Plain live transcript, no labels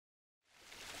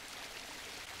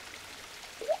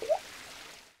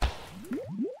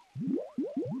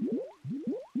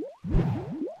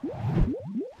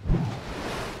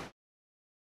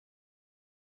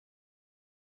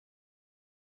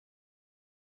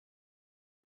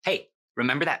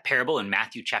Remember that parable in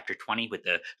Matthew chapter 20 with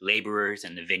the laborers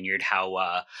and the vineyard?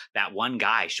 How that one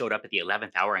guy showed up at the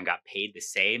 11th hour and got paid the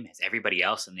same as everybody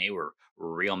else, and they were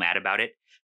real mad about it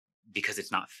because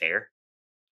it's not fair.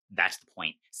 That's the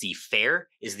point. See, fair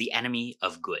is the enemy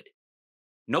of good.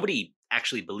 Nobody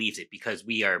actually believes it because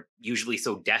we are usually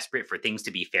so desperate for things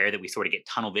to be fair that we sort of get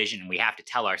tunnel vision and we have to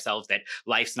tell ourselves that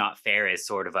life's not fair as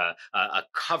sort of a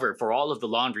cover for all of the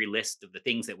laundry list of the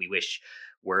things that we wish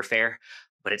were fair.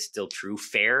 But it's still true.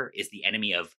 Fair is the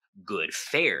enemy of good.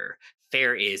 Fair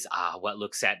is what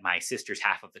looks at my sister's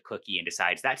half of the cookie and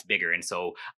decides that's bigger. And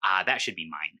so that should be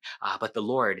mine. But the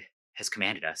Lord has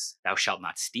commanded us, thou shalt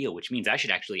not steal, which means I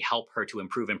should actually help her to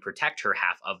improve and protect her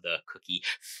half of the cookie.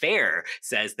 Fair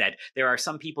says that there are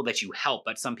some people that you help,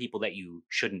 but some people that you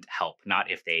shouldn't help,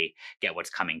 not if they get what's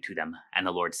coming to them. And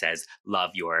the Lord says,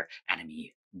 love your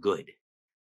enemy. Good.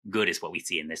 Good is what we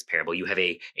see in this parable. You have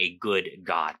a good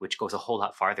God, which goes a whole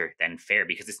lot farther than fair,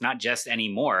 because it's not just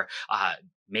anymore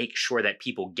make sure that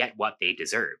people get what they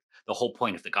deserve. The whole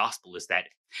point of the gospel is that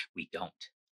we don't.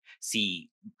 See,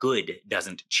 good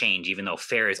doesn't change, even though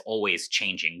fair is always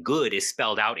changing. Good is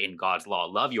spelled out in God's law.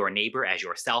 Love your neighbor as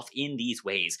yourself in these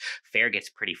ways. Fair gets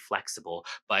pretty flexible,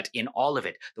 but in all of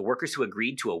it, the workers who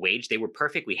agreed to a wage, they were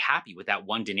perfectly happy with that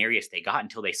one denarius they got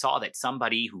until they saw that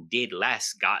somebody who did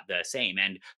less got the same,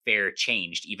 and fair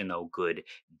changed, even though good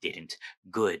didn't.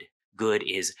 Good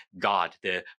is God,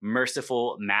 the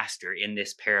merciful master in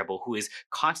this parable, who is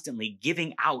constantly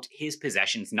giving out his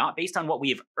possessions, not based on what we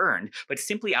have earned, but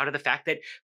simply out of the fact that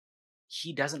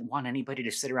he doesn't want anybody to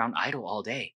sit around idle all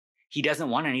day. He doesn't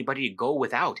want anybody to go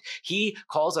without. He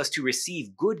calls us to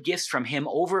receive good gifts from him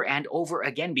over and over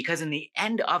again, because in the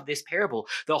end of this parable,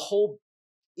 the whole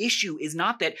issue is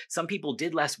not that some people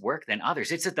did less work than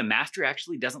others. It's that the master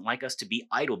actually doesn't like us to be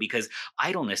idle, because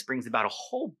idleness brings about a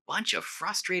whole bunch of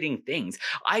frustrating things.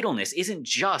 Idleness isn't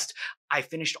just, I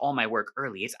finished all my work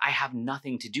early. It's, I have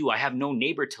nothing to do. I have no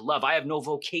neighbor to love. I have no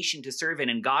vocation to serve in,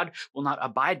 and God will not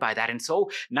abide by that. And so,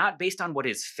 not based on what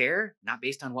is fair, not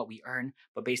based on what we earn,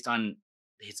 but based on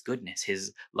his goodness,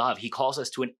 his love. He calls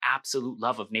us to an absolute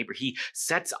love of neighbor. He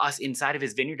sets us inside of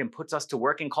his vineyard and puts us to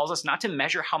work and calls us not to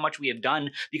measure how much we have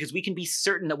done, because we can be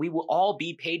certain that we will all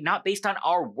be paid not based on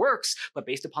our works, but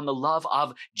based upon the love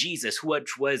of Jesus,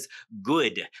 which was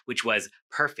good, which was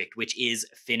perfect, which is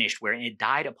finished, wherein it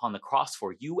died upon the cross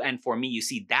for you and for me. You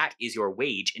see, that is your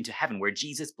wage into heaven, where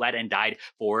Jesus bled and died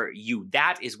for you.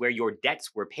 That is where your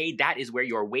debts were paid. That is where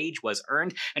your wage was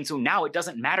earned. And so now it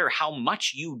doesn't matter how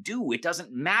much you do. It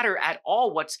doesn't matter at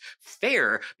all what's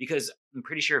fair, because I'm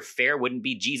pretty sure fair wouldn't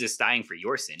be Jesus dying for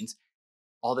your sins.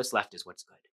 All that's left is what's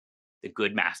good. The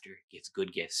good master gives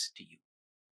good gifts to you.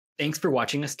 Thanks for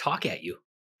watching us talk at you.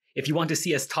 If you want to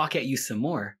see us talk at you some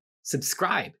more,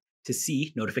 subscribe to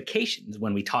see notifications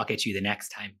when we talk at you the next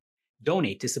time.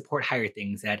 Donate to support Higher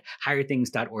Things at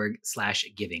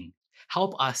higherthings.org/giving.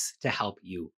 Help us to help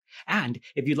you. And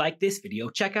if you like this video,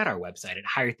 check out our website at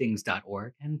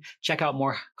higherthings.org and check out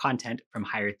more content from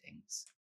Higher Things.